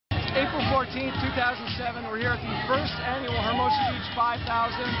It's April 14th, 2007. We're here at the first annual Hermosa Beach 5,000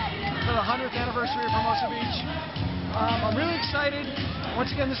 for the 100th anniversary of Hermosa Beach. I'm really excited.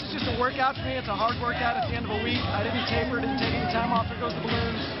 Once again, this is just a workout for me. It's a hard workout at the end of a week. I didn't taper, didn't take any time off. There goes the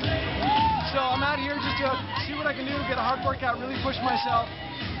balloons. So I'm out here just to see what I can do, get a hard workout, really push myself.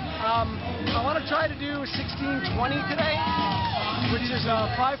 I want to try to do 16:20 today, which is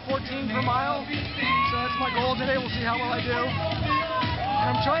 5:14 per mile. So that's my goal today. We'll see how well I do.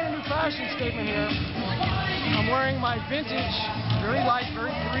 And I'm trying a new fashion statement here. I'm wearing my vintage, very light,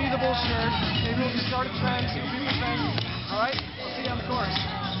 very breathable shirt. Maybe we'll just start a trend, see what people think. All right, I'll see you on the course.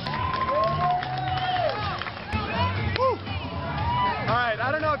 Woo! All right,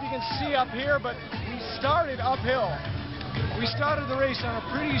 I don't know if you can see up here, but we started uphill. We started the race on a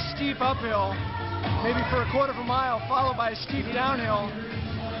pretty steep uphill, maybe for a quarter of a mile, followed by a steep downhill.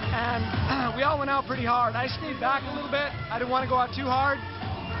 And we all went out pretty hard. I stayed back a little bit. I didn't want to go out too hard.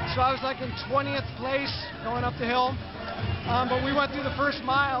 So I was like in 20th place going up the hill. But we went through the first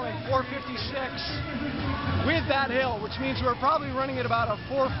mile in 4:56 with that hill, which means we were probably running at about a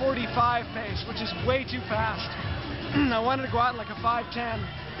 4:45 pace, which is way too fast. I wanted to go out in like a 5:10.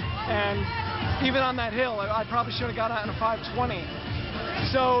 And even on that hill, I probably should have got out in a 5:20.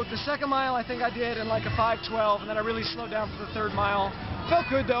 So the second mile I think I did in like a 5:12, and then I really slowed down for the third mile. Felt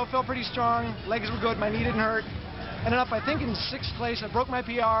good though, felt pretty strong, legs were good, my knee didn't hurt. Ended up I think in 6th place, I broke my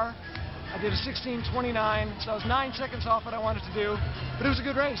PR. I did a 16:29, so I was 9 seconds off what I wanted to do. But it was a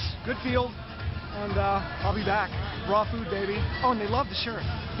good race, good field, and I'll be back. Raw food, baby. Oh, and they loved the shirt.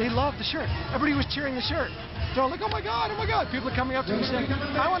 They loved the shirt. Everybody was cheering the shirt. They're all like, oh my God, oh my God. People are coming up to me saying,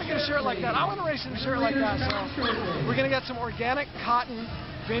 I want to get a shirt like that. I want to race in a shirt like that. So we're going to get some organic cotton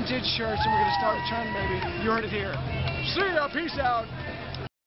vintage shirts, and we're going to start a trend, maybe. You heard it here. See ya. Peace out.